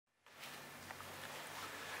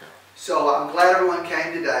So I'm glad everyone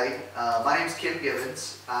came today. My name is Ken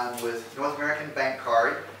Gibbons. I'm with North American Bank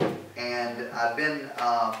Card, and I've been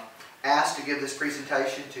asked to give this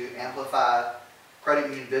presentation to Amplify Credit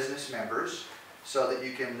Union business members so that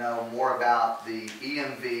you can know more about the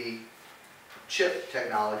EMV chip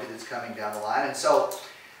technology that's coming down the line. And so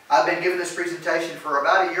I've been giving this presentation for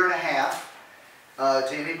about a year and a half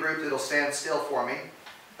to any group that'll stand still for me.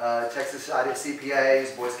 Texas Society of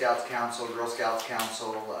CPAs, Boy Scouts Council, Girl Scouts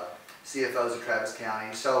Council, CFOs of Travis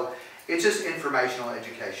County. So it's just informational,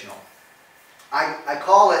 educational. I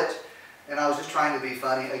call it, and I was just trying to be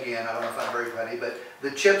funny again, I don't know if I'm very funny, but the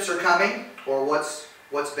chips are coming, or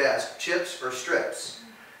what's best, chips or strips?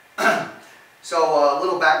 So a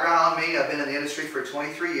little background on me: I've been in the industry for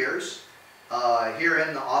 23 years here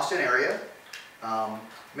in the Austin area.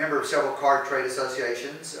 Member of several card trade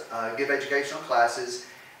associations, give educational classes,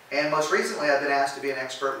 and most recently I've been asked to be an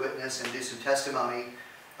expert witness and do some testimony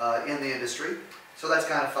in the industry. So that's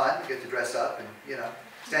kind of fun to get to dress up and, you know,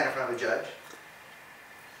 stand in front of a judge.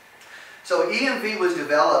 So EMV was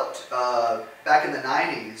developed back in the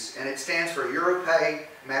 90s, and it stands for Europay,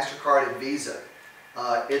 MasterCard, and Visa.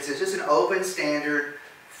 It's just an open standard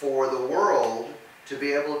for the world to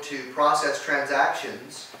be able to process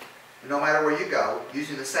transactions no matter where you go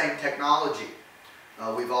using the same technology.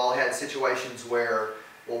 We've all had situations where,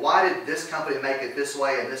 well, why did this company make it this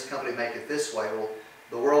way and this company make it this way? Well,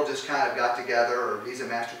 the world just kind of got together, or Visa,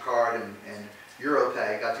 MasterCard, and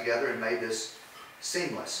Europay got together and made this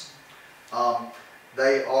seamless.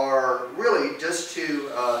 They are really just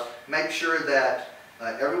to make sure that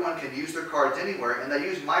everyone can use their cards anywhere, and they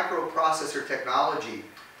use microprocessor technology,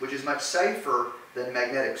 which is much safer than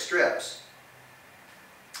magnetic strips.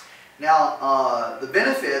 Now, the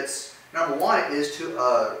benefits, number one, is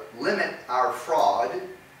to limit our fraud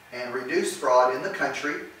and reduce fraud in the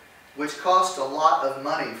country, which costs a lot of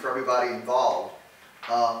money for everybody involved.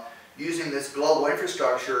 Using this global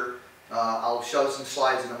infrastructure, I'll show some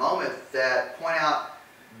slides in a moment that point out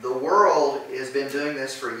the world has been doing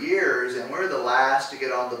this for years, and we're the last to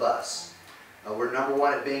get on the bus. We're number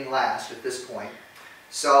one at being last at this point.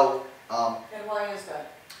 So, and why is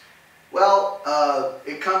that? Well,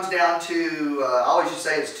 it comes down to, I always just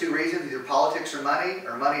say it's two reasons: either politics or money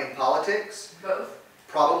and politics. Both?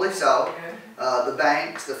 Probably so. Okay. The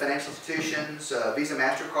banks, the financial institutions, Visa,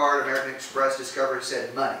 MasterCard, American Express, Discover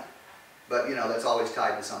said money. But, you know, that's always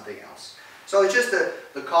tied to something else. So it's just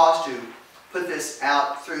the cost to put this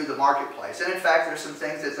out through the marketplace. And in fact, there's some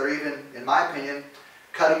things that they're even, in my opinion,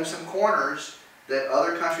 cutting some corners that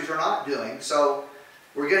other countries are not doing. So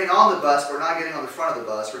we're getting on the bus, but we're not getting on the front of the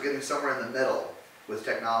bus. We're getting somewhere in the middle with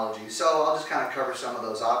technology. So I'll just kind of cover some of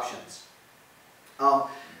those options.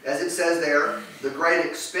 As it says there, the great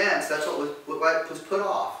expense, that's what was put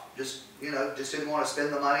off. Just, you know, just didn't want to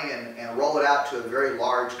spend the money and roll it out to a very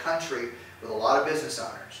large country with a lot of business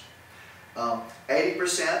owners.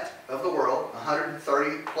 80% of the world,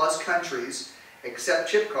 130 plus countries, accept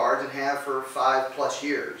chip cards and have for 5+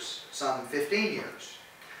 years, some 15 years.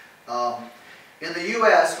 In the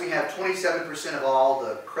U.S., we have 27% of all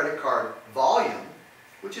the credit card volume,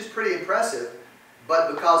 which is pretty impressive,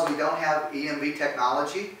 but because we don't have EMV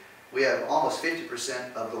technology, we have almost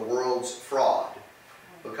 50% of the world's fraud,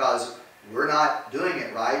 because we're not doing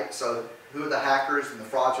it right. So who are the hackers and the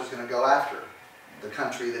fraudsters going to go after? The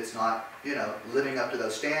country that's not, you know, living up to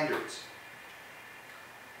those standards.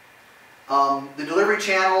 The delivery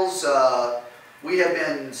channels, we have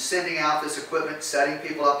been sending out this equipment, setting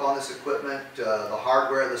people up on this equipment, the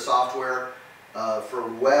hardware, the software, for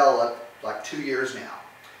well up like 2 years now.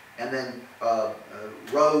 And then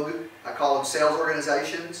rogue, I call them sales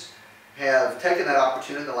organizations, have taken that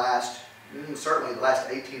opportunity the last, certainly the last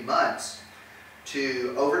 18 months,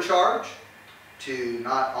 to overcharge, to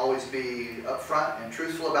not always be upfront and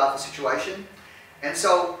truthful about the situation. And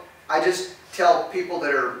so I just tell people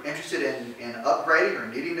that are interested in upgrading or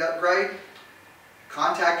needing to upgrade,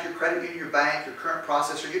 contact your credit union, your bank, your current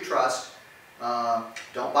processor you trust.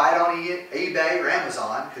 Don't buy it on eBay or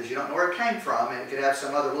Amazon, because you don't know where it came from, and it could have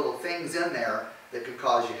some other little things in there that could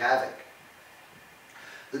cause you havoc.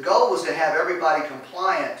 The goal was to have everybody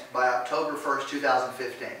compliant by October 1st,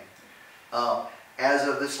 2015. As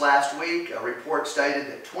of this last week, a report stated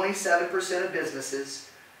that 27% of businesses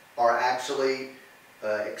are actually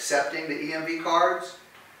accepting the EMV cards,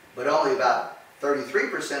 but only about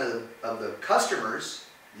 33% of the customers,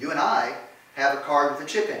 you and I, have a card with a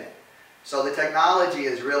chip in it. So the technology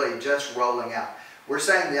is really just rolling out. We're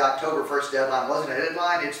saying the October 1st deadline wasn't a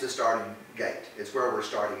deadline, it's the starting gate. It's where we're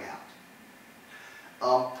starting out.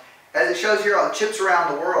 As it shows here on chips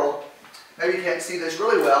around the world, maybe you can't see this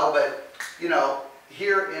really well, but you know,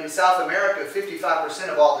 here in South America, 55%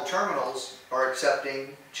 of all the terminals are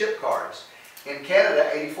accepting chip cards. In Canada,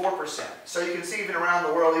 84%. So you can see even around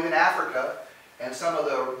the world, even Africa and some of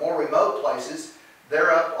the more remote places,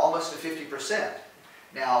 they're up almost to 50%.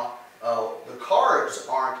 Now, the cards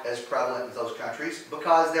aren't as prevalent in those countries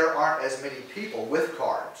because there aren't as many people with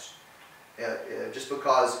cards. Just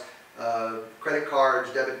because credit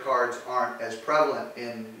cards, debit cards aren't as prevalent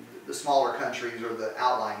in the smaller countries or the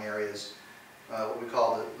outlying areas, what we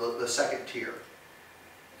call the second tier.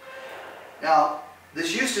 Now,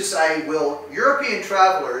 this used to say, will European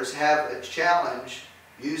travelers have a challenge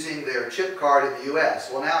using their chip card in the U.S.?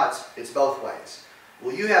 Well, now it's both ways.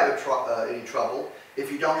 Will you have any trouble if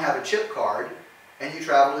you don't have a chip card and you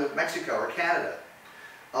travel to Mexico or Canada?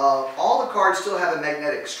 All the cards still have a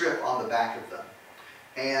magnetic strip on the back of them.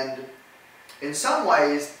 And in some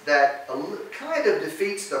ways, that kind of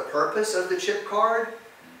defeats the purpose of the chip card,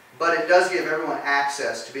 but it does give everyone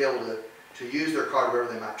access to be able to use their card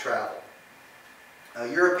wherever they might travel.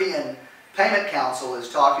 European Payment Council is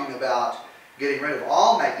talking about getting rid of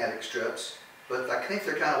all magnetic strips, but I think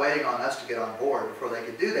they're kind of waiting on us to get on board before they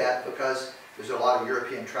could do that because there's a lot of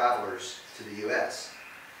European travelers to the U.S.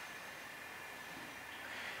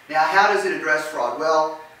 Now, how does it address fraud?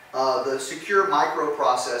 Well, the secure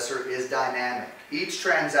microprocessor is dynamic. Each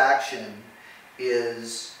transaction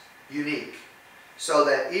is unique, so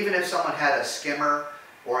that even if someone had a skimmer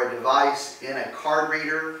or a device in a card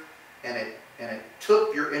reader and it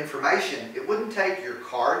took your information, it wouldn't take your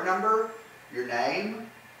card number, your name,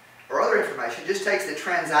 or other information. It just takes the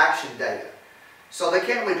transaction data. So they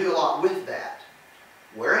can't really do a lot with that.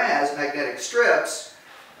 Whereas magnetic strips,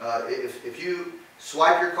 if you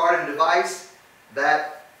swipe your card in a device,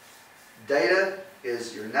 that data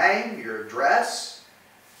is your name, your address,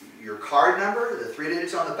 your card number, the 3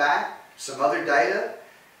 digits on the back, some other data,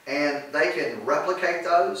 and they can replicate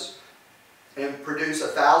those and produce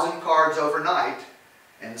 1,000 cards overnight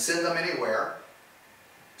and send them anywhere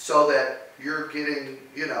so that you're getting,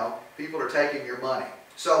 people are taking your money.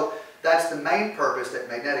 So that's the main purpose, that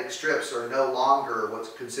magnetic strips are no longer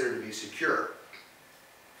what's considered to be secure.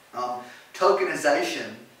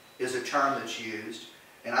 Tokenization is a term that's used,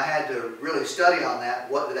 and I had to really study on that.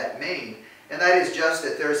 What did that mean? And that is just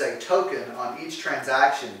that there's a token on each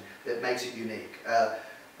transaction that makes it unique.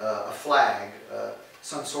 A flag,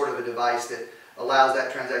 some sort of a device that allows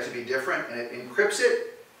that transaction to be different, and it encrypts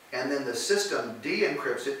it, and then the system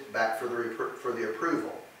de-encrypts it back for the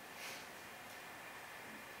approval.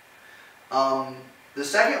 The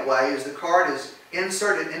second way is the card is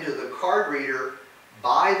inserted into the card reader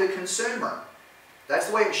by the consumer. That's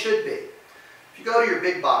the way it should be. If you go to your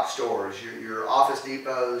big box stores, your Office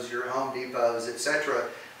Depots, your Home Depots, etc.,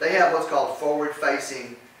 they have what's called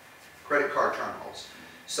forward-facing credit card terminals,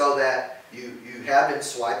 so that you have been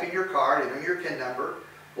swiping your card, entering your PIN number.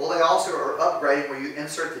 Well, they also are upgrading where you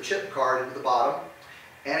insert the chip card into the bottom,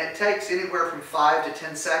 and it takes anywhere from 5 to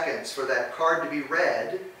 10 seconds for that card to be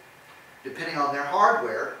read, depending on their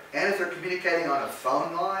hardware, and if they're communicating on a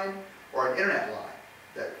phone line or an internet line.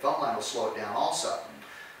 That phone line will slow it down also.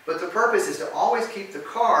 But the purpose is to always keep the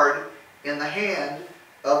card in the hand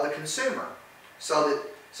of the consumer, so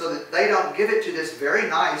that they don't give it to this very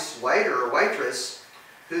nice waiter or waitress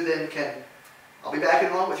who then can, I'll be back in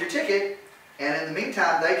a moment with your ticket, and in the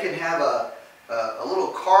meantime they can have a little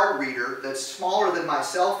card reader that's smaller than my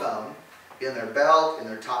cell phone in their belt, in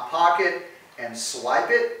their top pocket, and swipe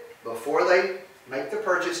it before they make the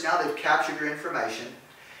purchase. Now they've captured your information,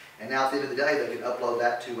 and now at the end of the day they can upload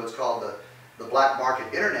that to what's called the black market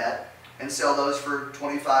internet and sell those for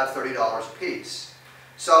 $25, $30 a piece.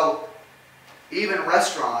 So even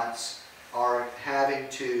restaurants are having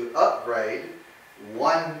to upgrade.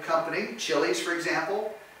 One company, Chili's for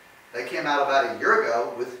example, they came out about a year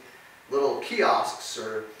ago with little kiosks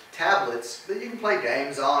or tablets that you can play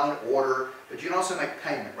games on and order, but you can also make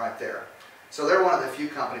payment right there. So they're one of the few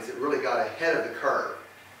companies that really got ahead of the curve.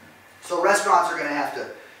 So restaurants are going to have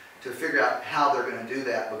to figure out how they're going to do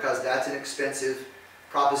that, because that's an expensive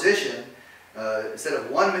proposition. Instead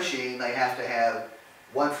of one machine, they have to have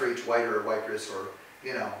one for each waiter or waitress, or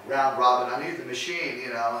round robin. I need the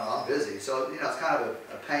machine, I'm busy. So it's kind of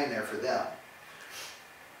a pain there for them.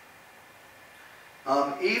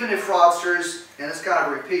 Even if fraudsters, and it's kind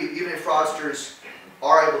of a repeat, even if fraudsters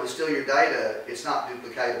are able to steal your data, it's not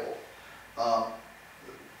duplicatable.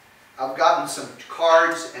 I've gotten some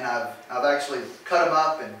cards, and I've actually cut them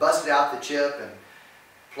up and busted out the chip and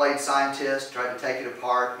played scientist, tried to take it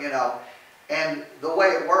apart, And the way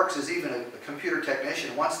it works is even a computer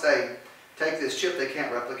technician, once they take this chip, they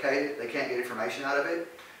can't replicate it, they can't get information out of it,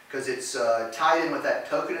 because it's tied in with that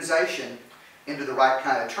tokenization, into the right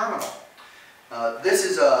kind of terminal. This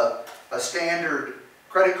is a standard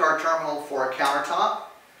credit card terminal for a countertop.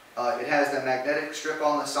 It has the magnetic strip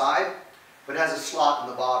on the side, but it has a slot in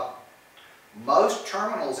the bottom. Most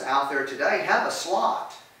terminals out there today have a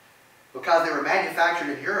slot because they were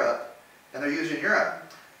manufactured in Europe and they're used in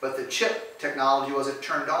Europe, but the chip technology wasn't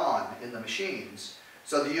turned on in the machines.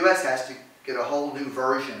 So the US has to get a whole new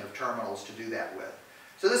version of terminals to do that with.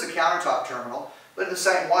 So this is a countertop terminal, but in the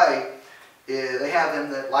same way, they have them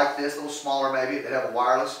that like this, a little smaller maybe, that have a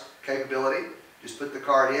wireless capability. Just put the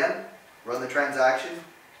card in, run the transaction.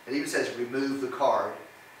 It even says remove the card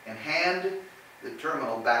and hand the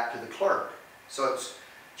terminal back to the clerk. So it's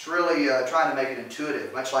really trying to make it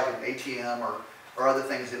intuitive, much like an ATM or other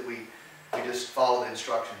things that we just follow the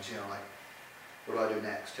instructions, you know, like, what do I do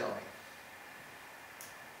next? Tell me.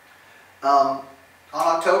 On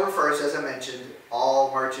October 1st, as I mentioned,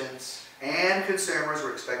 all merchants and consumers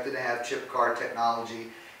were expected to have chip card technology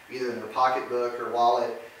either in their pocketbook or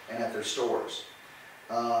wallet and at their stores.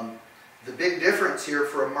 The big difference here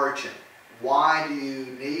for a merchant, why do you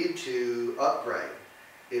need to upgrade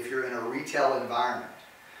if you're in a retail environment?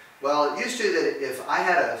 Well, it used to that if I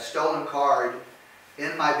had a stolen card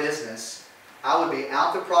in my business, I would be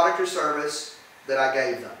out the product or service that I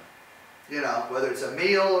gave them. You know, whether it's a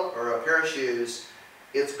meal or a pair of shoes,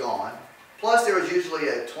 it's gone. Plus there was usually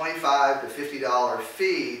a $25 to $50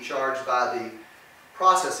 fee charged by the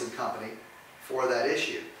processing company for that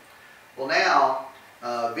issue. Well now,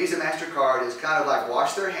 Visa MasterCard is kind of like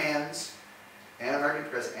washed their hands, and American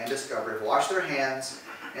Express and Discovery have washed their hands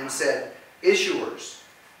and said, issuers,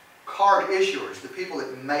 card issuers, the people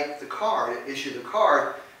that make the card, that issue the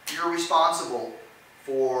card, you're responsible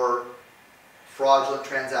for fraudulent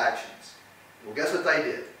transactions. Well, guess what they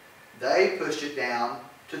did? They pushed it down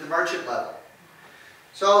to the merchant level.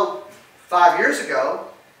 So 5 years ago,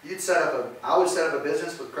 I would set up a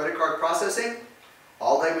business with credit card processing.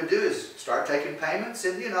 All they would do is start taking payments,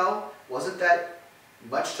 and you know, wasn't that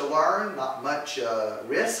much to learn, not much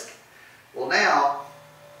risk. Well now,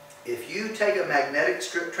 if you take a magnetic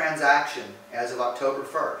strip transaction as of October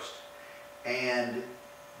 1st, and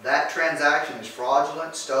that transaction is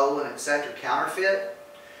fraudulent, stolen, etc., counterfeit,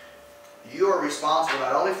 you are responsible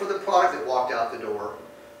not only for the product that walked out the door,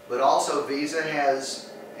 but also Visa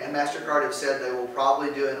has and MasterCard have said they will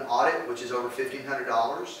probably do an audit, which is over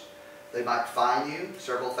 $1,500. They might fine you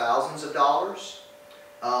several thousands of dollars.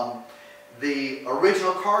 The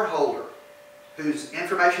original card holder whose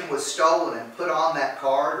information was stolen and put on that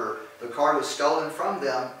card, or the card was stolen from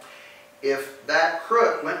them, if that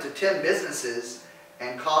crook went to 10 businesses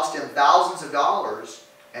and cost him thousands of dollars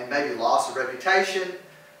and maybe loss of reputation,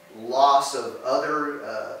 loss of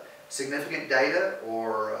other significant data,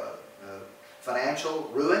 or financial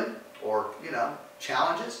ruin, or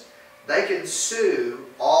challenges, they can sue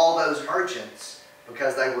all those merchants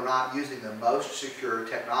because they were not using the most secure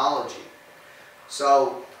technology.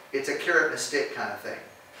 So it's a carrot and a stick kind of thing.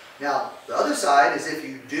 Now the other side is if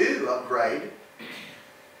you do upgrade,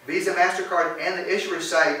 Visa, MasterCard, and the issuers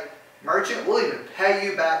say, merchant, we'll even pay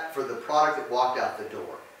you back for the product that walked out the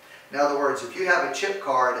door. In other words, if you have a chip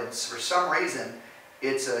card and for some reason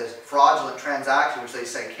it's a fraudulent transaction, which they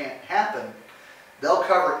say can't happen, they'll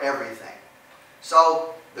cover everything.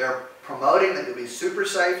 So they're promoting that it'll be super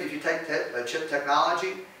safe if you take chip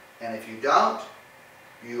technology, and if you don't,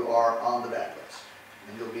 you are on the bad list.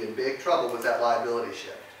 And you'll be in big trouble with that liability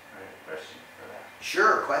shift. I have a question for that.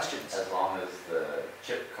 Sure, questions? As long as the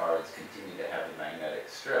chip cards continue to have the magnetic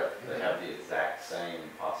strip, they have the exact same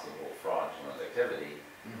possible fraudulent activity.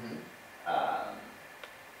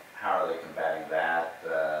 How are they combating that?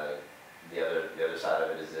 The other side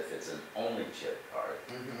of it is if it's an only chip card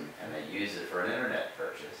and they use it for an internet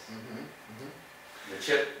purchase, the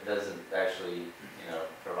chip doesn't actually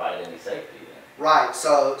provide any safety then. Right.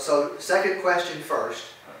 So second question first.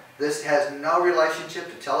 This has no relationship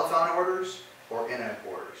to telephone orders or internet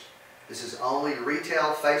orders. This is only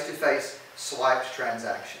retail, face-to-face swiped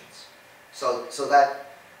transactions. So that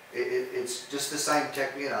it's just the same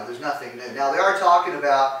tech. There's nothing new. Now they are talking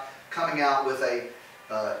about coming out with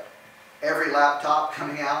every laptop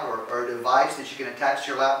coming out, or a device that you can attach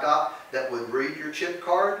to your laptop that would read your chip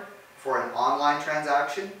card for an online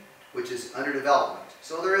transaction, which is under development.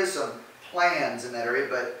 So there is some plans in that area,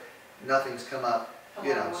 but nothing's come up, How so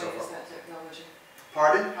far away far. is that technology?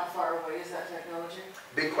 Pardon? How far away is that technology?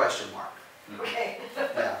 Big question mark. Okay.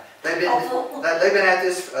 Yeah, they've been at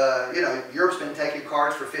this. Europe's been taking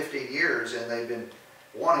cards for 15 years, and they've been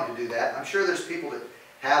wanting to do that. I'm sure there's people that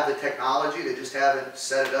have the technology, they just haven't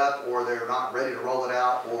set it up, or they're not ready to roll it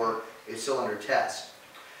out, or it's still under test.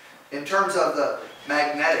 In terms of the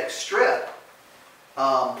magnetic strip,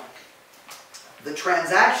 The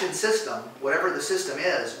transaction system, whatever the system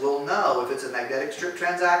is, will know if it's a magnetic strip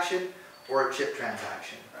transaction or a chip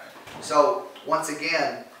transaction. Right. So once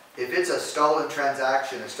again, if it's a stolen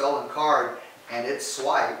transaction, a stolen card, and it's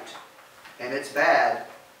swiped, and it's bad,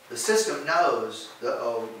 the system knows that,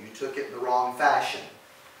 oh, you took it in the wrong fashion.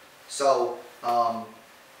 So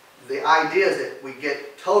the idea is that we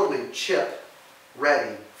get totally chip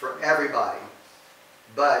ready for everybody,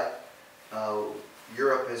 but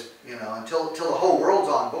Europe has, until the whole world's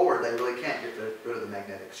on board, they really can't get rid of the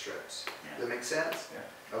magnetic strips. Yeah. Does that make sense?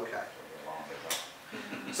 Yeah. Okay. So we're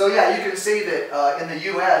long So yeah, you can see that in the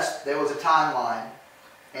U.S. there was a timeline,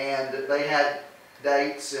 and they had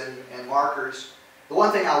dates and markers. The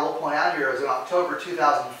one thing I will point out here is in October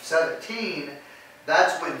 2017,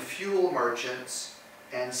 that's when fuel merchants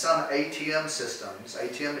and some ATM systems,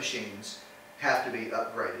 ATM machines, have to be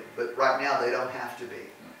upgraded. But right now they don't have to be.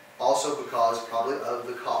 Also because probably of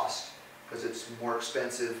the cost, because it's more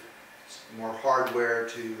expensive, more hardware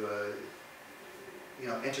to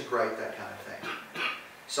integrate that kind of thing.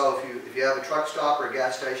 So if you have a truck stop or a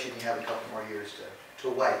gas station, you have a couple more years to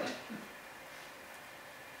wait.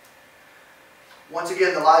 Once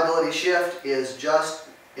again, the liability shift is just,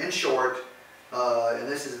 in short, and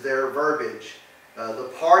this is their verbiage,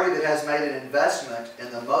 the party that has made an investment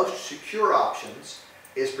in the most secure options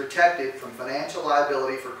is protected from financial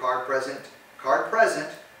liability for card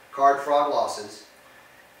fraud losses,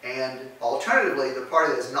 and alternatively, the party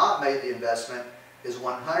that has not made the investment is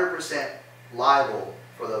 100% liable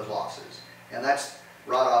for those losses. And that's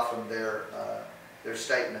right off from their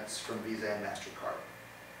statements from Visa and MasterCard.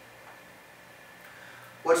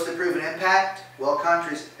 What's the proven impact? Well,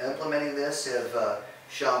 countries implementing this have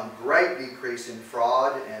shown great decrease in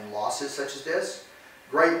fraud and losses such as this.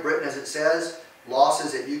 Great Britain, as it says,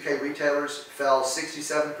 losses at UK retailers fell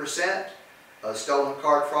 67%, stolen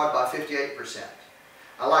card fraud by 58%.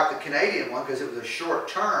 I like the Canadian one because it was a shorter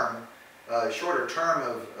term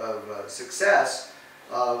of success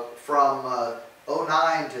from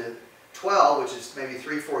 09 to 12, which is maybe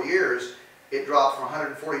 3-4 years. It dropped from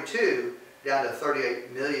 142 down to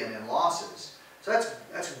 38 million in losses. So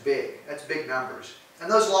that's big. That's big numbers. And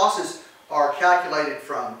those losses are calculated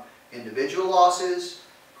from individual losses,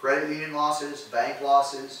 credit union losses, bank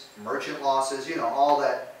losses, merchant losses, all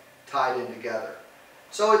that tied in together.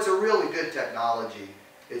 So it's a really good technology.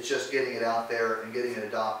 It's just getting it out there and getting it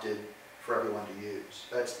adopted for everyone to use.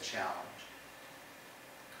 That's the challenge.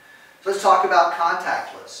 So let's talk about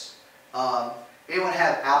contactless. Anyone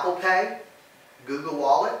have Apple Pay, Google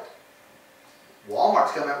Wallet?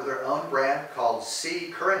 Walmart's come out with their own brand called C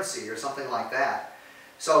Currency or something like that.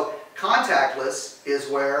 So contactless is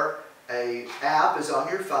where an app is on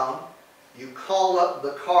your phone, you call up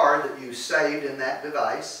the card that you saved in that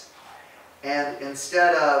device, and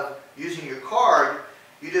instead of using your card,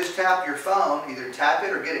 you just tap your phone, either tap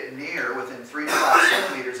it or get it near within 3 to 5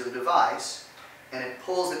 centimeters of the device, and it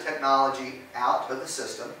pulls the technology out of the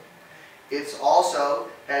system. It also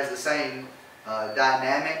has the same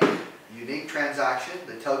dynamic, unique transaction,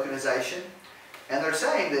 the tokenization, and they're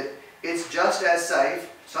saying that it's just as safe,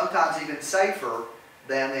 sometimes even safer,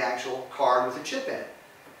 than the actual card with a chip in it.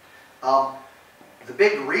 The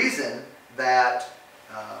big reason that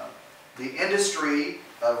the industry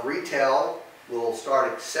of retail will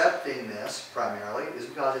start accepting this primarily is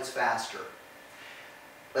because it's faster.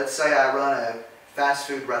 Let's say I run a fast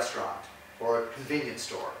food restaurant or a convenience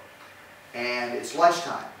store, and it's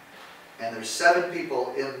lunchtime, and there's 7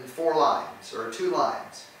 people in 4 lines or 2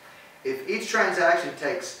 lines. If each transaction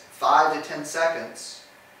takes 5 to 10 seconds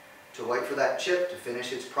to wait for that chip to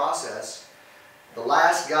finish its process, the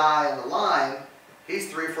last guy in the line, he's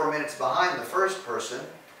 3 or 4 minutes behind the first person,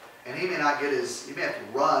 and he may not get he may have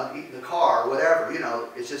to run, eat in the car, whatever,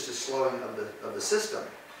 it's just a slowing of the system.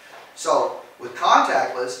 So with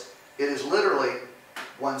contactless, it is literally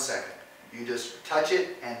 1 second. You just touch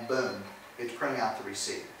it and boom, it's printing out the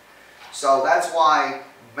receipt. So that's why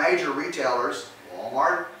major retailers,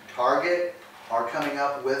 Walmart, Target, are coming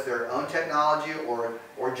up with their own technology or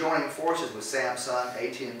joining forces with Samsung,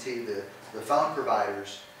 AT&T, the phone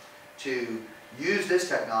providers, to use this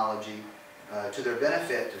technology to their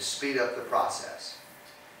benefit to speed up the process.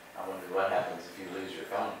 I wonder what happens if you lose your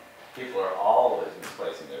phone. People are always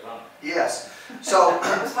misplacing their phone. Yes. So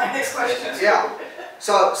That was my next question. yeah.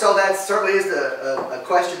 So that certainly is a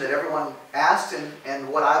question that everyone asks, and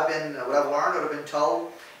what I've learned, what I've been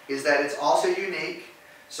told, is that it's also unique,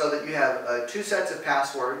 so that you have 2 sets of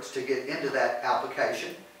passwords to get into that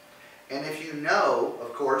application. And if you know,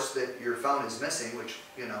 of course, that your phone is missing, which,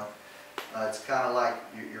 it's kind of like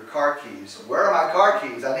your car keys. Where are my car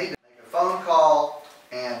keys? I need to make a phone call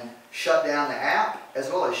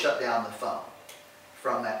well as shut down the phone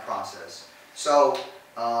from that process. So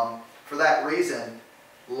for that reason,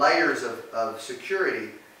 layers of security,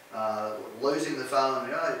 losing the phone,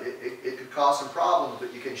 you know, it could cause some problems,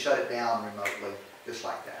 but you can shut it down remotely just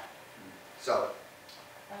like that. So,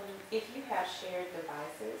 If you have shared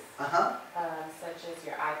devices, such as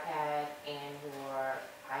your iPad and your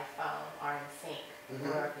iPhone are in sync,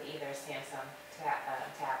 or either Samsung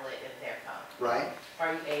tablet and their phone, right?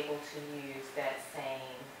 are you able to use that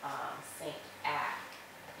same sync app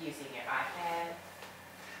using your iPad?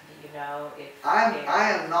 Do you know if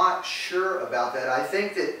I am not sure about that. I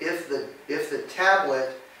think that if the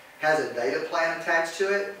tablet has a data plan attached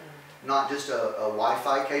to it, not just a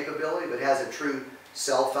Wi-Fi capability, but has a true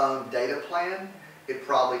cell phone data plan, it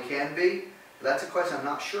probably can be. But that's a question I'm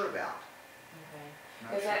not sure about. Okay.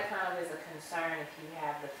 Not Because sure. that kind of is a concern if you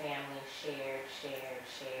have the family shared,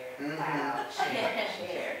 cloud,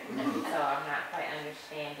 shared. So I'm not quite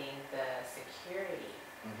understanding the security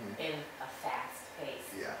in a fast pace,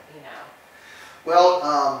 Yeah. you know.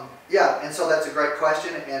 Well, yeah, and so that's a great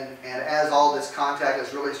question, and as all this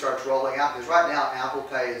contactless really starts rolling out, because right now Apple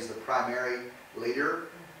Pay is the primary leader,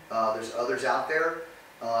 there's others out there.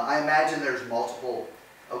 I imagine there's multiple,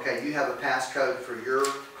 okay, you have a passcode for your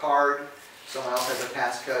card, someone else has a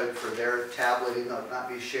passcode for their tablet, even though it might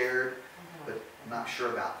be shared, but I'm not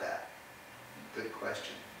sure about that. Good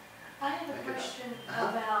question. I have a Think about it. question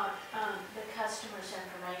about the customer's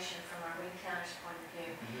information from a retailer's point of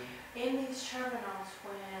view. In these terminals,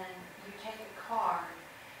 when you take a card,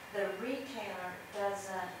 the retailer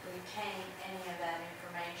doesn't retain any of that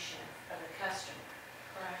information of the customer,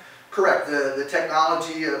 correct? Correct. The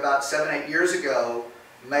technology about 7-8 years ago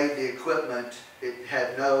made the equipment, it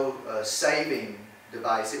had no saving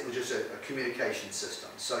device, it was just a communication system.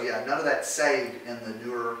 So yeah, none of that saved in the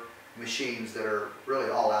newer machines that are really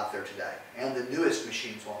all out there today. And the newest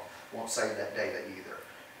machines won't save that data either.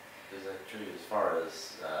 Is that true as far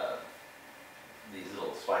as these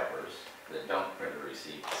little swipers that don't print a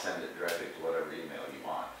receipt, send it directly to whatever email you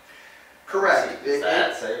want? Correct. Is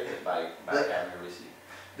that saved by having a receipt?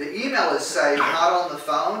 The email is saved not on the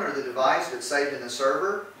phone or the device, but saved in the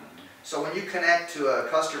server. So when you connect to a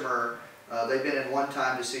customer, they've been in one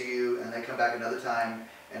time to see you and they come back another time,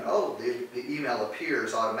 and oh, the email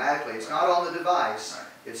appears automatically. It's not on the device,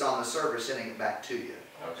 it's on the server sending it back to you.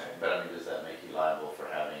 Okay, but I mean, does that make you liable for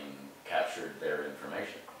having captured their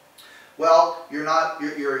information? Well, you're not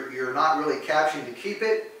really capturing to keep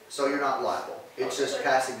it, so you're not liable. It's just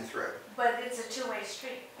passing through. But it's a two-way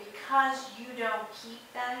street. Because you don't keep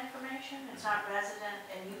that information, it's not resident,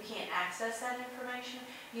 and you can't access that information,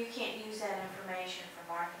 you can't use that information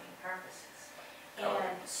for marketing purposes.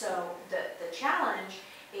 And so the challenge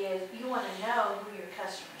is you want to know who your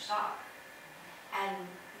customers are. And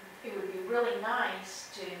it would be really nice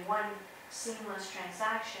to, in one seamless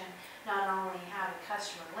transaction, not only have a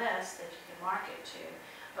customer list that you can market to,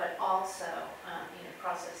 but also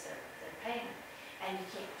process their payment. And you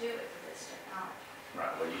can't do it with this technology. Right,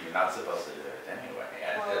 well, you're not supposed to do it anyway,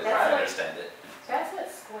 Well, as that's I what- understand it. That's what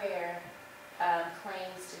Square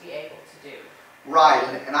claims to be able to do. Right,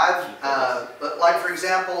 and I've, like for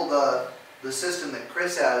example, the system that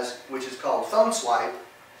Chris has, which is called Phone Swipe,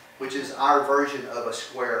 which is our version of a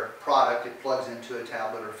Square product. It plugs into a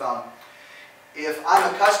tablet or phone. If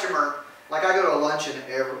I'm a customer, like I go to a luncheon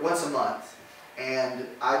once a month, and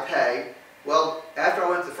I pay, well, after I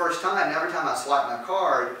went the first time, every time I swipe my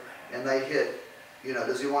card, and they hit,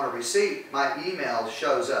 does he want a receipt, my email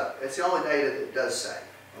shows up. It's the only data that does save,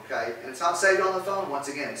 okay? And it's not saved on the phone, once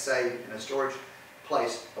again, it's saved in a storage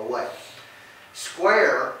place away.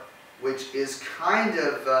 Square, which is kind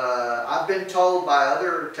of, I've been told by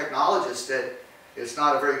other technologists that it's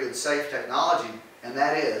not a very good safe technology, and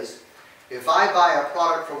that is, if I buy a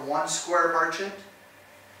product from one Square merchant,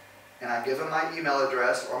 and I give them my email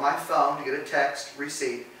address or my phone to get a text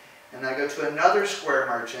receipt, and I go to another Square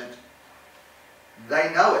merchant,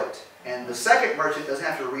 they know it. And the second merchant doesn't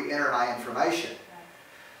have to re-enter my information.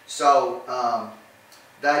 So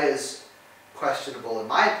that is questionable in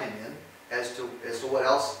my opinion as to what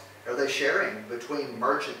else are they sharing between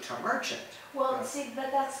merchant to merchant. Well, see,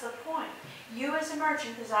 but that's the point. You as a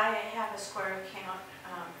merchant, because I have a Square account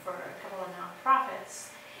for a couple of nonprofits,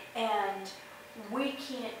 and we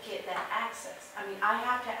can't get that access. I mean, I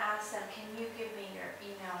have to ask them, can you give me your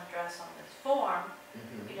email address on this form,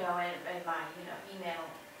 and my, email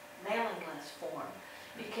mailing list form?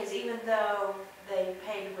 Because even though they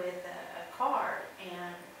paid with a card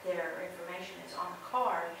and their information is on the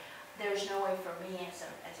card, there's no way for me as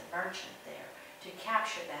a merchant there to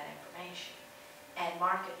capture that information and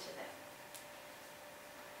market to them.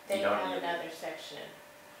 They You don't have need- another section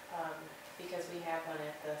because we have one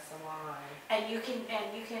at the salon. And you can,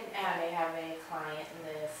 And they have a client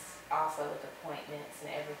list also with appointments and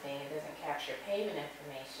everything. It doesn't capture payment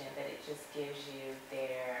information, but it just gives you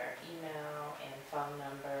their email and phone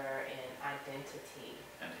number and identity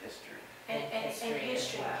And history. and history as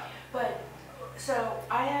history. well. But, so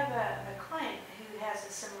I have a client who has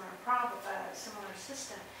a similar problem, similar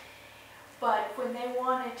system. But when they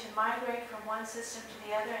wanted to migrate from one system to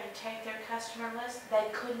the other and take their customer list, they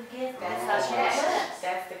couldn't get that That's the customer catch. list.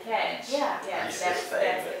 That's the catch. Yeah. Yes, It's that's just the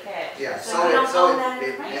fake, catch. Yeah, So you don't own that it-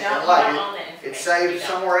 information. You and don't, like you it- don't own that information. It's saved You don't.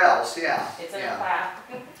 somewhere else, yeah. It's in a Yeah. cloud.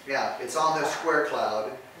 Yeah, it's on the Square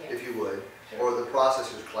Cloud, Yeah. if you would, or the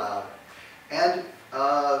processor's cloud. And,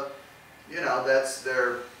 you know, that's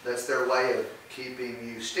their way of keeping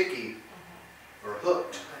you sticky or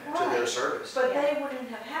hooked to their Right. service. But Yeah. they wouldn't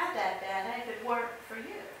have had that data if it weren't for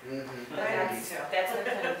you. Mhm. That's, detail. that's the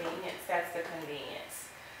convenience, that's the convenience.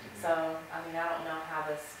 So, I mean, I don't know how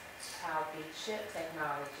the chip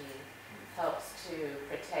technology helps to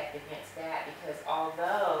protect against that, because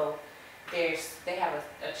although they have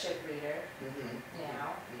a chip reader Mhm.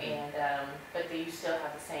 now, Mhm. and, but you still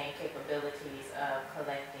have the same capabilities of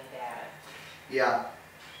collecting data. Yeah,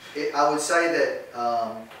 I would say that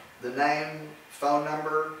the name, phone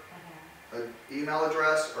number, email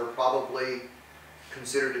address are probably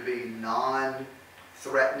considered to be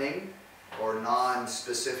non-threatening or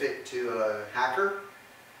non-specific to a hacker,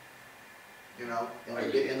 you know,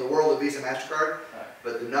 in the world of Visa, MasterCard. Right.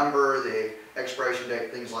 But the number, the expiration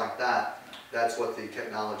date, things like that, that's what the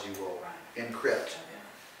technology will encrypt.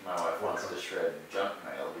 My wife wants to shred junk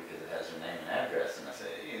mail because it has her name and address, and I say,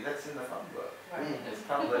 hey, that's in the phone book. Right. It's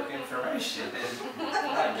public information. It's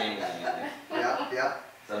not gaining anything. Yeah, yeah.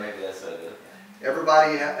 So maybe that's what it is.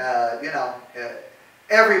 Everybody, you know,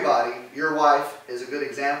 everybody, your wife is a good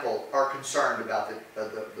example, are concerned about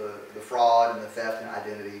the fraud and the theft and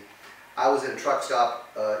identity. I was at a truck stop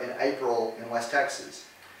in April in West Texas.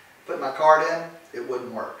 Put my card in, it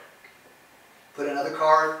wouldn't work. Put another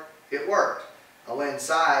card, it worked. I went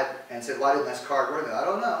inside and said, why didn't this card work? I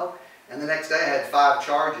don't know. And the next day I had 5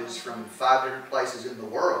 charges from 5 different places in the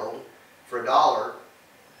world for $1.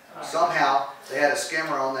 Somehow they had a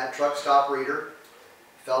skimmer on that truck stop reader,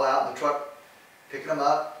 fell out in the truck, picking them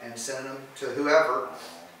up and sending them to whoever.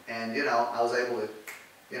 And you know, I was able to,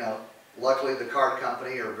 you know, luckily the card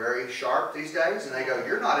company are very sharp these days, and they go,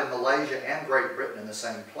 you're not in Malaysia and Great Britain in the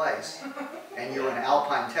same place, and you're in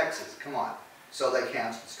Alpine, Texas, come on. So they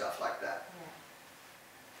canceled stuff like that.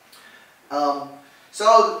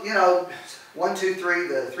 So, you know, 1, 2, 3,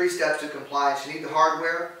 the 3 steps to compliance. You need the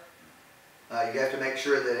hardware. You have to make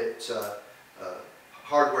sure that it's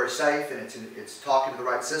hardware safe and it's talking to the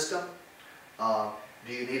right system.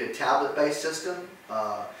 Do you need a tablet-based system?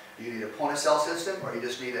 Do you need a point-of-sale system, or you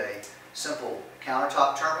just need a simple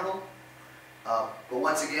countertop terminal? But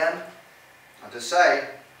once again, I'll just say,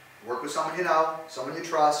 work with someone you know, someone you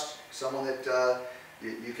trust, someone that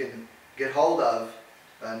you can get hold of,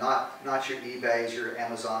 not your eBays, your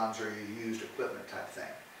Amazons, or your used equipment type thing.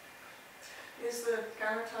 Is the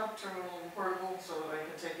countertop terminal portable so that I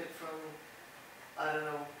can take it from, I don't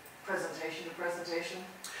know, presentation to presentation?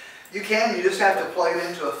 You can, you just have to plug it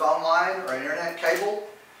into a phone line or an internet cable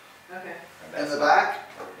Okay. in the back.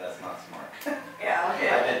 That's not smart. Yeah, I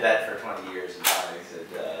okay. did that for 20 years and finally said,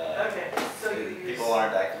 Okay, so you use... people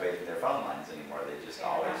aren't activating their phone lines anymore. They just Yeah,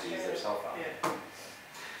 always that's use true. their cell phone. Yeah.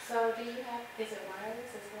 So do you have, is it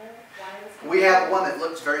wireless as well? Wireless? We have one that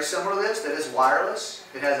looks very similar to this, that is wireless.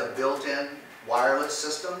 It has a built-in wireless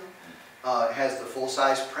system. It has the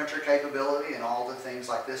full-size printer capability and all the things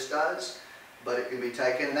like this does. But it can be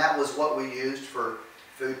taken, and that was what we used for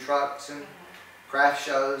food trucks and craft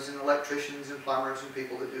shows and electricians and plumbers and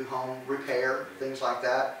people that do home repair, things like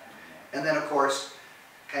that. And then of course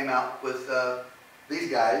came out with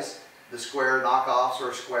these guys, the Square knockoffs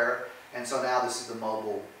or Square, and so now this is the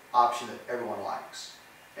mobile option that everyone likes.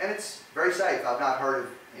 And it's very safe. I've not heard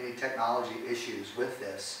of any technology issues with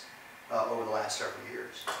this over the last several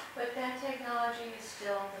years. But that technology is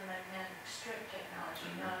still the magnetic strip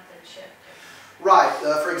technology, not the chip technology. Right.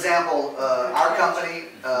 For example, our company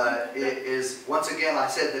is, once again, like I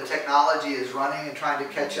said, the technology is running and trying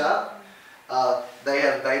to catch up. They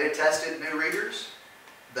have beta tested new readers.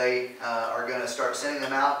 They are going to start sending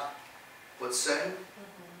them out, what's soon?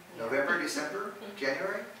 November, December,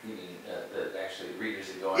 January? You mean actually readers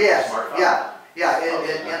that go on Yes, your smartphone?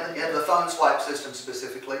 yeah, in the phone swipe system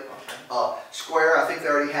specifically. Square, I think they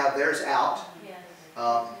already have theirs out.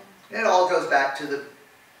 Yes. It all goes back to the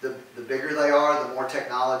bigger they are, the more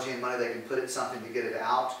technology and money they can put in something to get it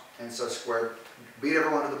out. And so Square beat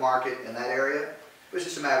everyone to the market in that area. It was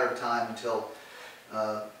just a matter of time until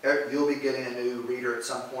you'll be getting a new reader at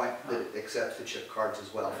some point that accepts the chip cards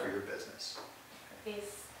as well for your business. I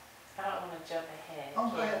don't want to jump ahead. Oh,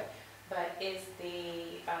 go ahead. But is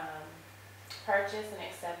the purchase and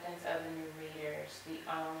acceptance of the new readers the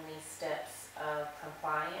only steps of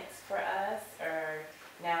compliance for us? Or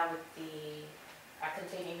now with I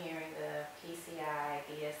continue hearing the PCI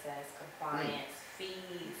DSS compliance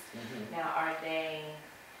fees. Now are they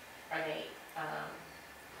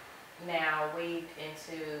now weaved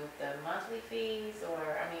into the monthly fees,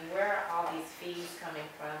 or, I mean, where are all these fees coming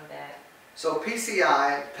from that? So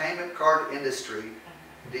PCI, Payment Card Industry,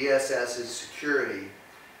 DSS is security.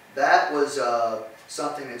 That was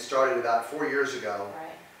something that started about 4 years ago.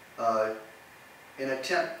 Right. In an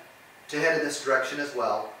attempt to head in this direction as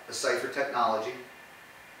well, a safer technology.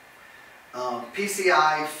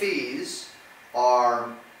 PCI fees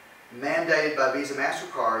are mandated by Visa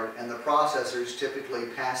MasterCard, and the processors typically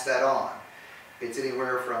pass that on. It's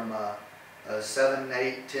anywhere from $7,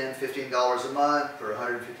 $8, $10, $15 a month, or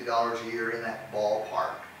 $150 a year, in that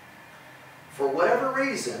ballpark. For whatever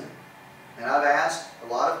reason, and I've asked a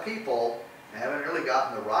lot of people, I haven't really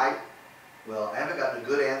gotten I haven't gotten a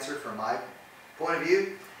good answer from my point of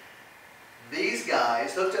view. These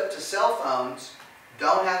guys hooked up to cell phones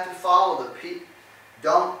don't have to follow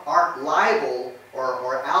aren't liable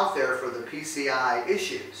or out there for the PCI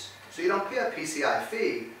issues. So you don't pay a PCI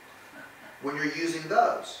fee when you're using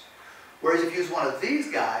those. Whereas if you use one of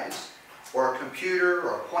these guys, or a computer,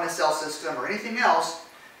 or a point-of-sale system, or anything else,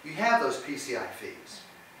 you have those PCI fees.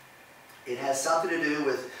 It has something to do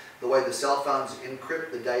with the way the cell phones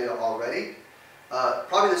encrypt the data already.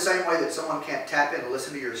 Probably the same way that someone can't tap in and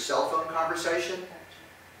listen to your cell phone conversation.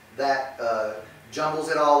 That jumbles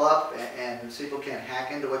it all up, and people can't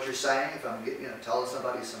hack into what you're saying if I'm telling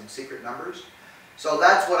somebody some secret numbers. So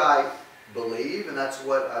that's what I believe, and that's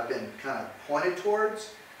what I've been kind of pointed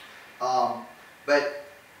towards. But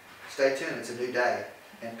stay tuned, it's a new day.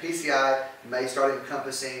 And PCI may start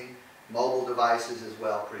encompassing mobile devices as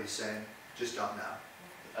well pretty soon. Just don't know.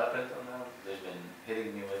 Up until now, they've been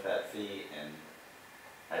hitting me with that fee, and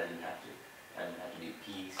I didn't have to be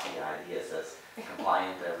PCI DSS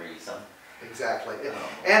compliant every summer. Exactly.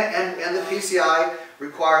 And the PCI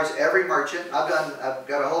requires every merchant. I've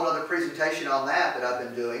got a whole other presentation on that I've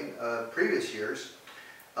been doing previous years.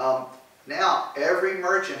 Now every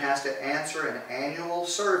merchant has to answer an annual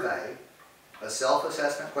survey, a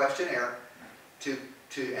self-assessment questionnaire,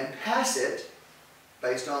 and pass it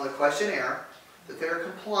based on the questionnaire that they're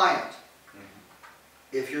compliant.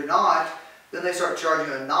 If you're not, then they start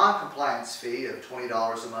charging a non-compliance fee of $20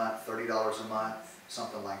 a month, $30 a month,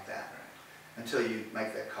 something like that, until you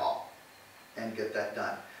make that call and get that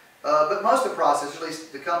done. But most of the process, at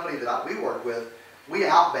least the company that we work with, we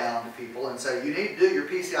outbound people and say, you need to do your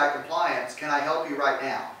PCI compliance, can I help you right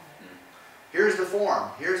now? Here's the form,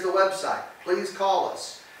 here's the website, please call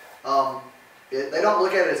us. They don't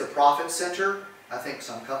look at it as a profit center. I think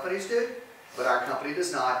some companies do, but our company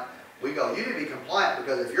does not. We go, you need to be compliant,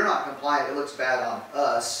 because if you're not compliant, it looks bad on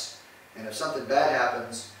us, and if something bad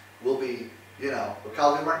happens, we'll be,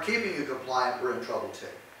 because we weren't keeping you compliant, we're in trouble too.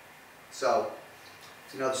 So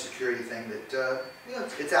it's another security thing that,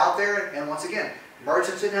 it's out there, and once again,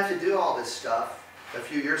 merchants didn't have to do all this stuff a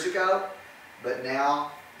few years ago, but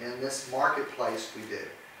now in this marketplace we do.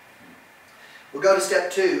 We'll go to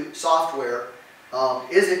step 2, software.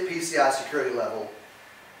 Is it PCI security level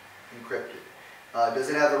encrypted? Does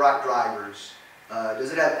it have the right drivers?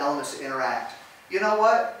 Does it have elements to interact? You know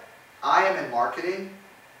what? I am in marketing.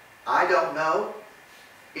 I don't know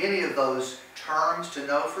any of those terms to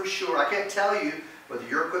know for sure. I can't tell you whether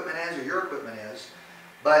your equipment is or your equipment is.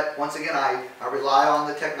 But once again, I rely on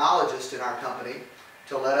the technologist in our company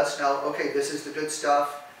to let us know, okay, this is the good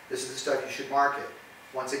stuff. This is the stuff you should market.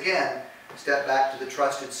 Once again, step back to the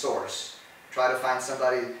trusted source. Try to find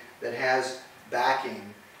somebody that has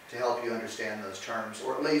backing to help you understand those terms.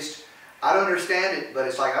 Or at least, I don't understand it, but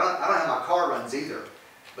it's like, I don't know how my car runs either.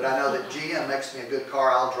 But I know that GM makes me a good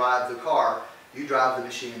car, I'll drive the car. You drive the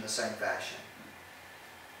machine in the same fashion.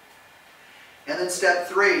 And then step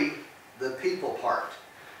 3, the people part.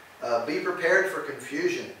 Be prepared for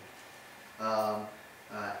confusion.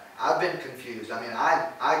 I've been confused. I mean,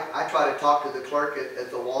 I try to talk to the clerk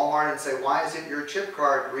at the Walmart and say, why isn't your chip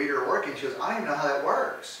card reader working? She goes, I don't even know how that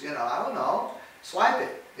works. I don't know. Swipe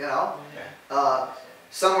it,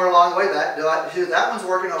 somewhere along the way, that one's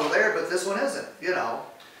working over there, but this one isn't,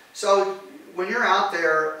 So when you're out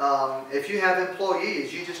there, if you have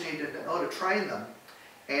employees, you just need to know to train them.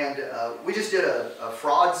 And we just did a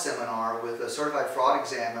fraud seminar with a certified fraud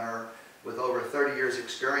examiner with over 30 years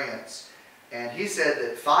experience. And he said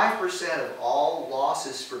that 5% of all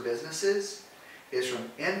losses for businesses is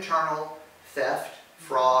from internal theft,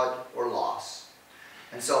 fraud, or loss.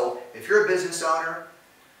 And so if you're a business owner,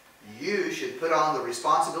 you should put on the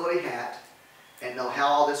responsibility hat and know how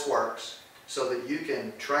all this works so that you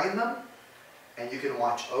can train them and you can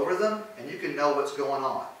watch over them and you can know what's going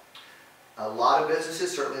on. A lot of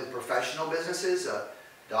businesses, certainly the professional businesses,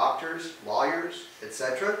 doctors, lawyers,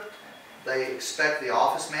 etc., they expect the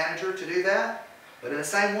office manager to do that. But in the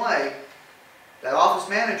same way, that office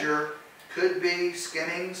manager could be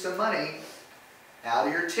skimming some money out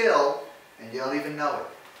of your till and you don't even know it.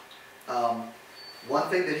 One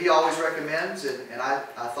thing that he always recommends, and I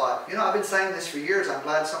thought, you know, I've been saying this for years, I'm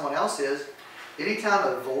glad someone else is, anytime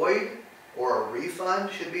a void or a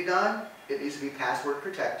refund should be done, it needs to be password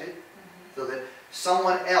protected so that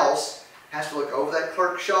someone else has to look over that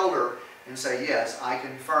clerk's shoulder and say, yes, I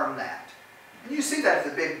confirm that. And you see that at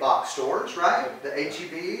the big box stores, right? The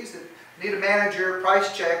HEBs that need a manager,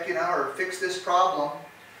 price check, you know, or fix this problem.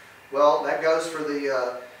 Well, that goes for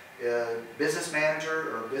the business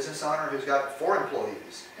manager or business owner who's got 4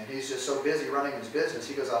 employees and he's just so busy running his business.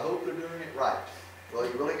 He goes, I hope they're doing it right. Well,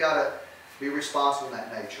 you really got to be responsible in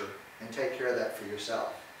that nature and take care of that for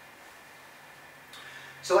yourself.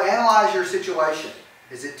 So analyze your situation.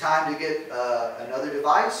 Is it time to get another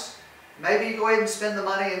device? Maybe go ahead and spend the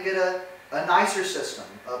money and get a nicer system,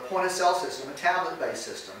 a point-of-sale system, a tablet-based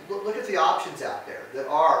system. Look at the options out there that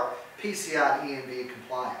are PCI and EMV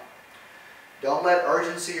compliant. Don't let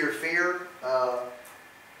urgency or fear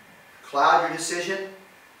cloud your decision.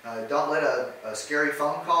 Don't let a scary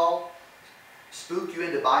phone call spook you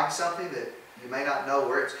into buying something that you may not know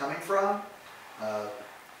where it's coming from.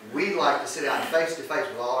 We like to sit down face-to-face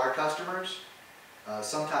with all our customers.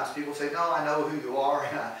 Sometimes people say, no, I know who you are,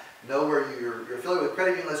 and I know where you're affiliated with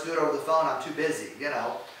credit union, let's do it over the phone, I'm too busy, you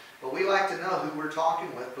know. But we like to know who we're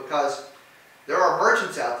talking with because there are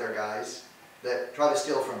merchants out there, guys, that try to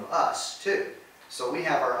steal from us too. So we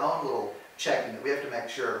have our own little checking that we have to make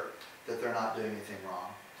sure that they're not doing anything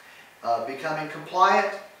wrong. Becoming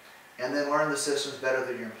compliant, and then learn the systems better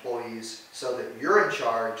than your employees so that you're in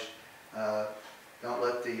charge. Don't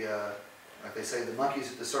let the, like they say, the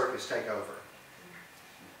monkeys at the circus take over.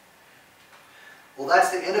 Well,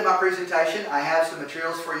 that's the end of my presentation. I have some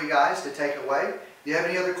materials for you guys to take away. Do you have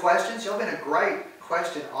any other questions? Y'all been a great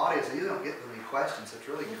question audience. You don't get many questions. It's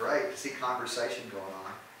really great to see conversation going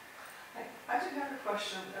on. I do have a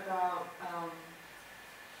question about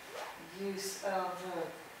use of the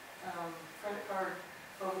credit card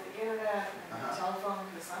over the internet and telephone,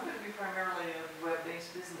 because I'm going to be primarily a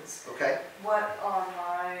web-based business. Okay. What are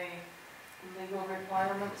my legal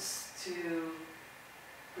requirements to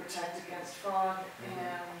protect against fraud,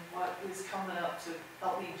 and what is coming up to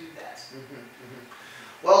help me do that?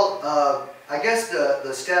 Well, I guess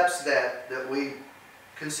the steps that we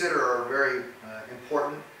consider are very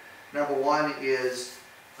important. Number one is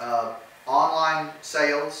online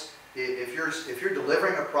sales. If you're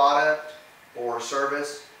delivering a product or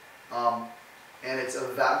service and it's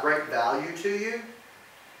of great value to you,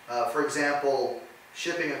 for example,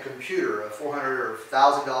 shipping a computer, a $400 or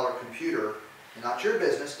 $1,000 computer, not your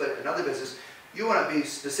business, but another business, you want to be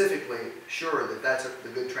specifically sure that that's the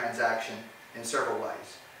good transaction in several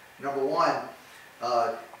ways. Number one,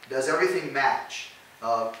 does everything match?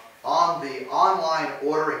 On the online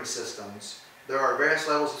ordering systems, there are various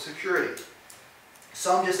levels of security.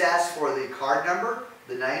 Some just ask for the card number,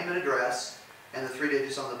 the name and address, and the 3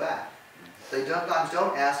 digits on the back. They sometimes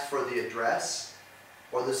don't ask for the address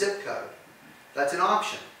or the zip code. That's an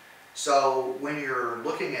option. So when you're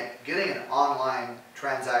looking at getting an online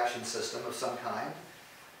transaction system of some kind,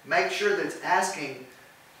 make sure that it's asking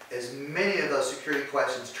as many of those security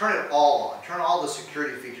questions. Turn it all on. Turn all the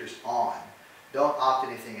security features on. Don't opt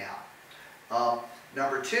anything out.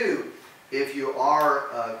 Number two, if you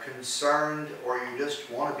are concerned or you just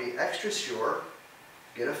want to be extra sure,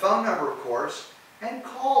 get a phone number, of course, and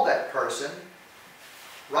call that person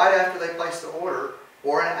right after they place the order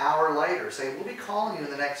or an hour later. Say, we'll be calling you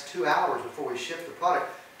in the next 2 hours before we ship the product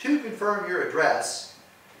to confirm your address.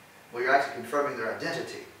 Well, you're actually confirming their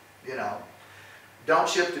identity, you know. Don't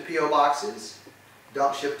ship to P.O. boxes.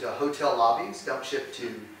 Don't ship to hotel lobbies. Don't ship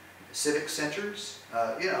to civic centers,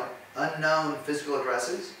 you know, unknown physical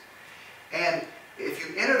addresses. And if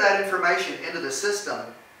you enter that information into the system,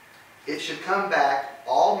 it should come back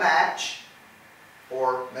all match,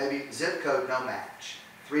 or maybe zip code no match,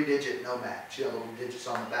 3-digit no match, you know, little digits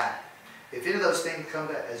on the back. If any of those things come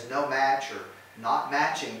back as no match or not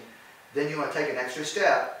matching, then you want to take an extra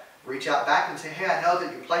step, reach out back and say, hey, I know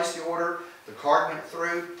that you placed the order, the card went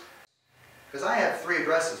through. Because I have 3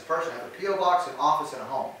 addresses personally. I have a P.O. box, an office, and a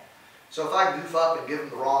home. So if I goof up and give them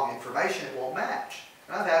the wrong information, it won't match.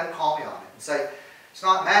 And I've had them call me on it and say, it's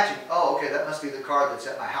not matching. Oh, okay, that must be the card that's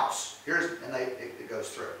at my house. And it goes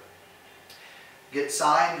through. Get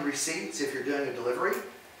signed receipts if you're doing a delivery,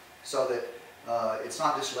 so that it's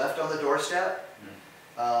not just left on the doorstep.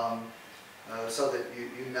 So that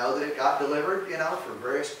you know that it got delivered, for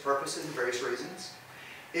various purposes and various reasons.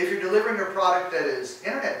 If you're delivering a product that is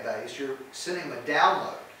internet-based, you're sending them a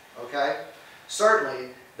download, okay?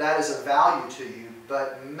 Certainly, that is of value to you,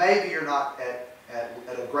 but maybe you're not at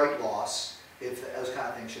a great loss if those kind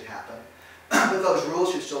of things should happen. But those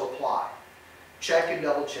rules should still apply. Check and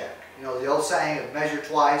double check. The old saying of measure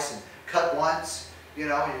twice and cut once, when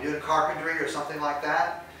you're doing carpentry or something like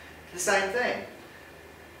that. The same thing.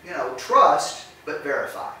 Trust, but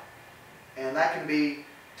verify. And that can be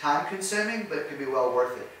time consuming, but it can be well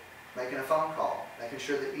worth it. Making a phone call, making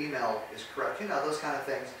sure the email is correct, those kind of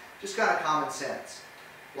things. Just kind of common sense.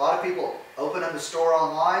 A lot of people open up a store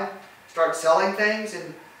online, start selling things,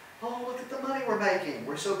 and oh, look at the money we're making.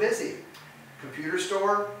 We're so busy. Computer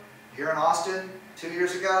store here in Austin 2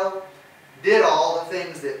 years ago did all the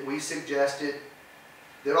things that we suggested,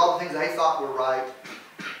 did all the things they thought were right,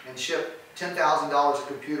 and shipped $10,000 of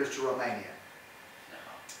computers to Romania.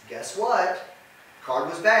 Guess what? Card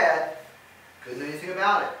was bad. Couldn't do anything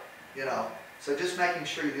about it. So just making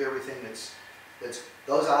sure you do everything that's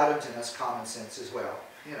those items, and that's common sense as well.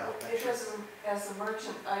 If as a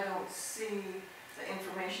merchant I don't see the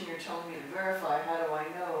information you're telling me to verify, how do I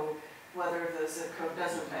know whether the zip code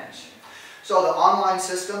doesn't match? So the online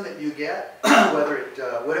system that you get,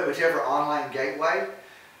 whichever online gateway,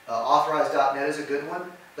 Authorize.net is a good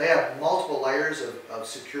one. They have multiple layers of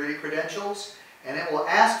security credentials, and it will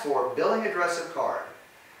ask for billing address of card,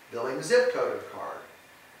 billing zip code of card.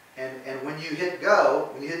 And when you hit go,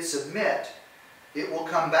 when you hit submit, it will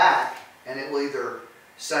come back and it will either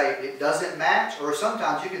say it doesn't match, or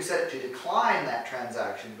sometimes you can set it to decline that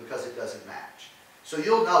transaction because it doesn't match. So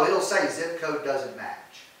you'll know, it'll say zip code doesn't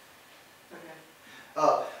match.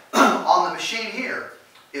 Okay. On the machine here,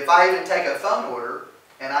 if I even take a phone order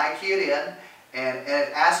and I key it in and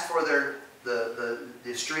it asks for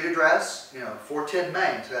the street address, 410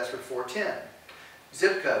 Main, so that's for 410.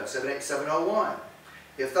 Zip code 78701.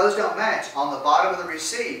 If those don't match, on the bottom of the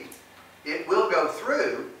receipt, it will go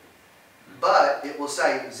through, but it will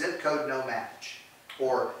say zip code no match,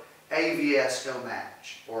 or AVS no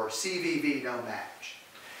match, or CVV no match.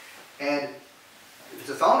 And if it's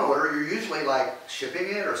a phone order, you're usually like shipping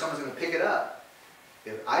it or someone's going to pick it up.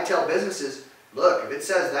 If I tell businesses, look, if it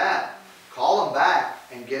says that, call them back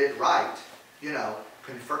and get it right.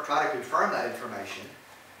 Try to confirm that information,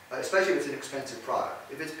 especially if it's an expensive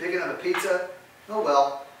product. If it's picking up a pizza, oh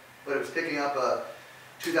well, but if it's picking up a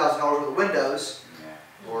 $2,000 worth of windows,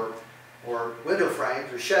 or window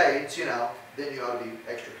frames or shades, then you ought to be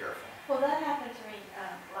extra careful. Well, that happened to me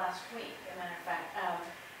last week, as a matter of fact.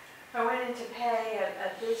 I went in to pay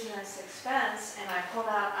a business expense, and I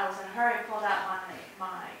was in a hurry, pulled out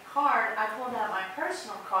my card. I pulled out my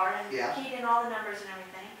personal card and keyed in all the numbers and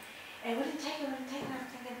everything. And we didn't take it, and I'm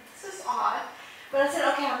thinking, this is odd. But I said,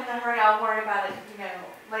 okay, I'm in a hurry, I'll worry about it,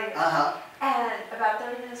 later. And about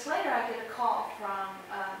 30 minutes later, I get a call from,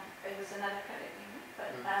 it was another credit union, but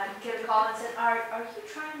get a call and said, are you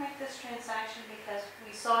trying to make this transaction because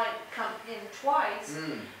we saw it come in twice,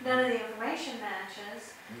 none of the information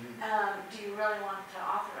matches, do you really want to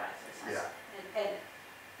authorize this? And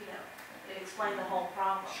it explained the whole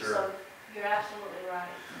problem. Sure. So you're absolutely right.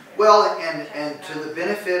 Well, and to the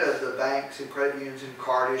benefit of the banks and credit unions and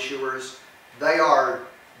card issuers, they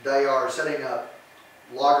are setting up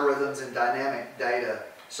logarithms and dynamic data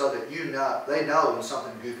so that they know when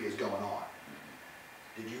something goofy is going on.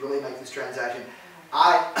 Did you really make this transaction?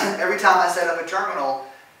 Every time I set up a terminal,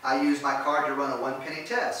 I use my card to run a 1-penny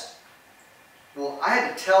test. Well, I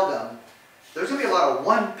had to tell them there's going to be a lot of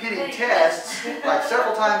 1-penny tests, like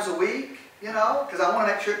several times a week, because I want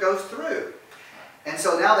to make sure it goes through. And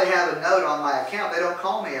so now they have a note on my account. They don't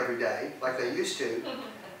call me every day like they used to,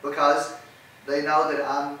 because they know that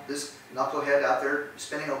I'm this knucklehead out there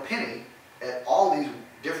spending a penny at all these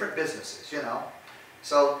different businesses,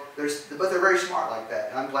 So but they're very smart like that,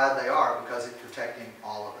 and I'm glad they are, because it's protecting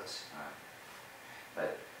all of us.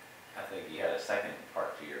 But I think you had a second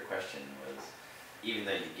part to your question was, even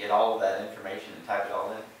though you get all of that information and type it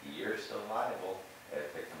all in, you're still liable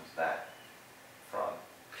if it comes back fraud.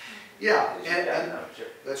 Yeah, and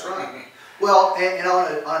that's right. Well, and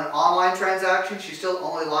on an online transaction, she's still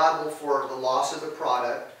only liable for the loss of the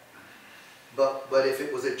product. But if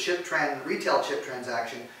it was a retail chip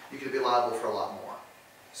transaction, you could be liable for a lot more.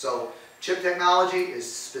 So Chip technology is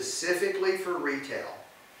specifically for retail,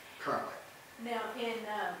 currently. Now, in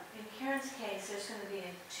Karen's case, there's gonna be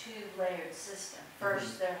a two-layered system.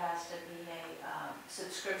 First, there has to be a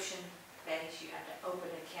subscription base, you have to open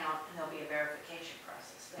an account, and there'll be a verification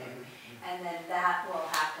process there. And then that will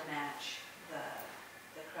have to match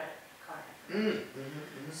the credit card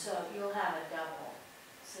information. So you'll have a double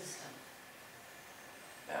system.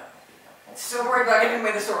 Yeah. Still worried about getting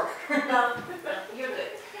away the store. No, you're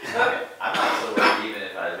good. I'm not so worried even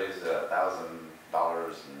if I lose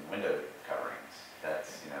 $1,000 in window coverings.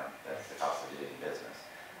 That's, you know, that's the cost of doing business.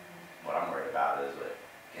 What I'm worried about is what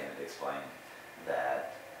Kenneth explained,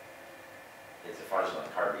 that it's a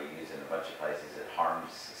fraudulent card being used in a bunch of places. It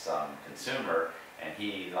harms some consumer, and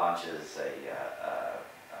he launches a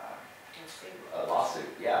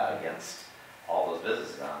lawsuit, yeah, against all those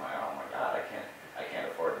businesses. And I'm like, oh my God, I can't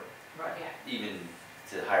afford Right. even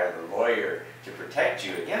to hire the lawyer to protect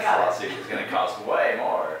you against the Got it. lawsuit. Is going to cost way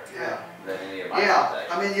more Yeah. than any of my Yeah,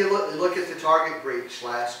 protections. I mean, you look at the Target breach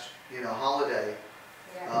last, holiday.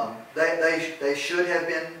 Yeah. They should have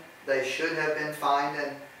been fined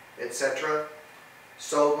and et cetera.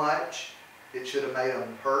 So much, it should have made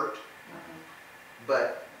them hurt.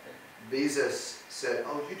 But Visa said,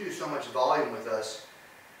 oh, you do so much volume with us,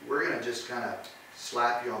 we're gonna just kind of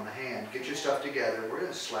slap you on the hand. Get your stuff together, we're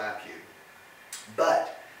gonna slap you.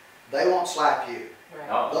 But they won't slap you. Right.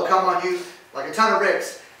 No. They'll come on you like a ton of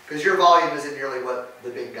bricks, because your volume isn't nearly what the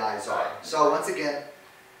big guys are. Right. So once again,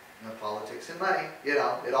 politics and money, it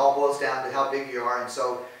all boils down to how big you are, and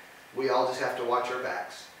so we all just have to watch our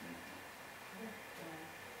backs.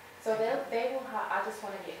 So they will, I just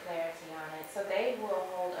want to get clarity on it. So they will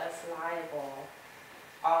hold us liable,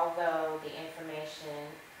 although the information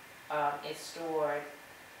is stored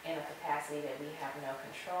in a capacity that we have no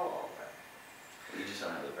control over. You just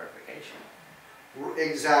don't have the verification.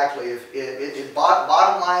 Exactly.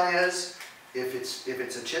 Bottom line is, if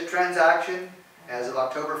it's a chip transaction, as of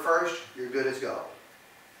October 1st, you're good as go.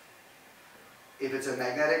 If it's a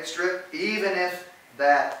magnetic strip, even if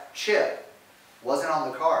that chip wasn't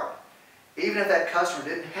on the card, even if that customer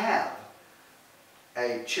didn't have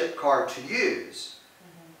a chip card to use,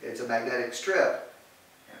 it's a magnetic strip,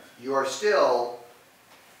 you are still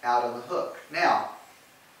out on the hook. Now,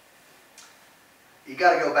 you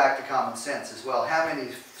got to go back to common sense as well. How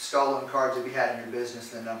many stolen cards have you had in your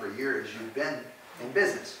business in the number of years you've been in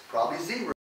business? Probably zero.